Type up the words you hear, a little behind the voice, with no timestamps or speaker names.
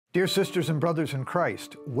Dear sisters and brothers in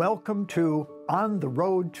Christ, welcome to On the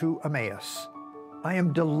Road to Emmaus. I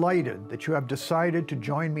am delighted that you have decided to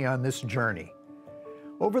join me on this journey.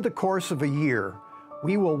 Over the course of a year,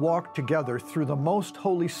 we will walk together through the most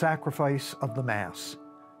holy sacrifice of the Mass.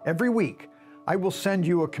 Every week, I will send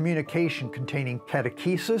you a communication containing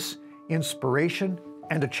catechesis, inspiration,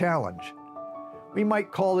 and a challenge. We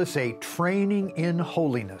might call this a training in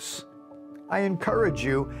holiness. I encourage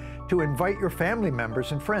you to invite your family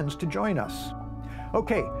members and friends to join us.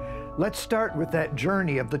 Okay, let's start with that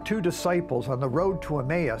journey of the two disciples on the road to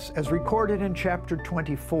Emmaus as recorded in chapter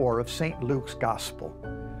 24 of St. Luke's Gospel.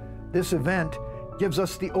 This event gives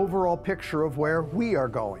us the overall picture of where we are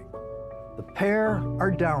going. The pair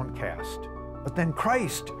are downcast, but then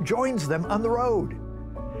Christ joins them on the road.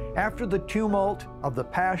 After the tumult of the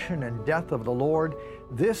passion and death of the Lord,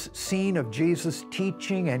 this scene of Jesus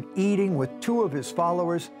teaching and eating with two of his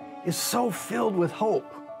followers is so filled with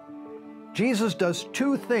hope. Jesus does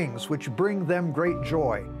two things which bring them great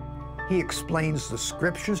joy. He explains the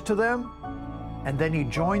scriptures to them, and then he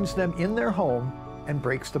joins them in their home and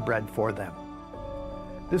breaks the bread for them.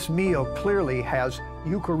 This meal clearly has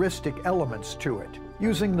Eucharistic elements to it,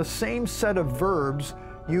 using the same set of verbs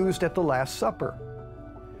used at the Last Supper.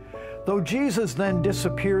 Though Jesus then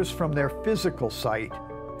disappears from their physical sight,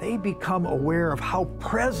 they become aware of how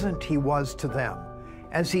present he was to them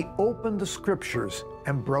as he opened the scriptures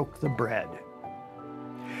and broke the bread.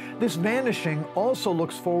 This vanishing also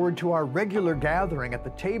looks forward to our regular gathering at the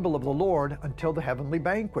table of the Lord until the heavenly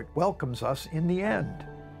banquet welcomes us in the end.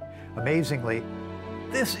 Amazingly,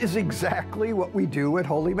 this is exactly what we do at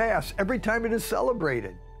Holy Mass every time it is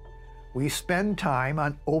celebrated. We spend time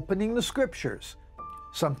on opening the scriptures,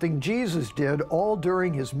 something Jesus did all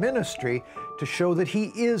during his ministry to show that he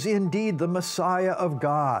is indeed the Messiah of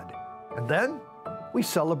God. And then we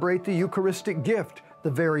celebrate the Eucharistic gift, the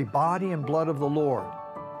very body and blood of the Lord,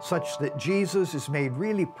 such that Jesus is made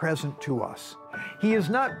really present to us. He is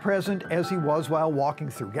not present as he was while walking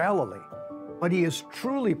through Galilee, but he is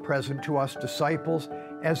truly present to us disciples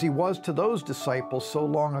as he was to those disciples so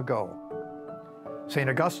long ago. St.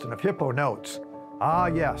 Augustine of Hippo notes, "Ah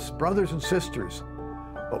yes, brothers and sisters,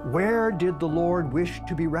 but where did the Lord wish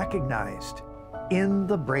to be recognized? In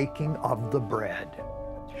the breaking of the bread."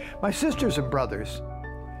 My sisters and brothers,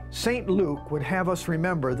 St. Luke would have us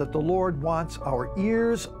remember that the Lord wants our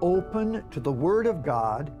ears open to the Word of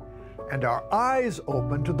God and our eyes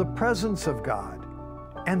open to the presence of God.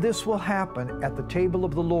 And this will happen at the table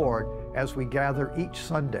of the Lord as we gather each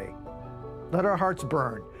Sunday. Let our hearts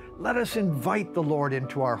burn. Let us invite the Lord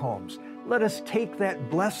into our homes. Let us take that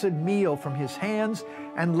blessed meal from his hands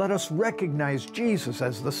and let us recognize Jesus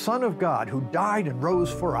as the Son of God who died and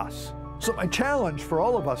rose for us. So my challenge for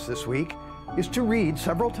all of us this week is to read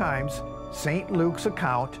several times St. Luke's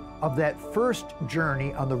account of that first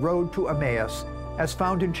journey on the road to Emmaus as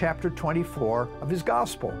found in chapter 24 of his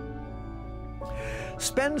Gospel.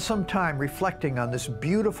 Spend some time reflecting on this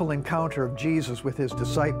beautiful encounter of Jesus with his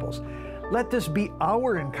disciples. Let this be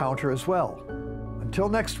our encounter as well. Until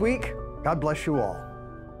next week, God bless you all.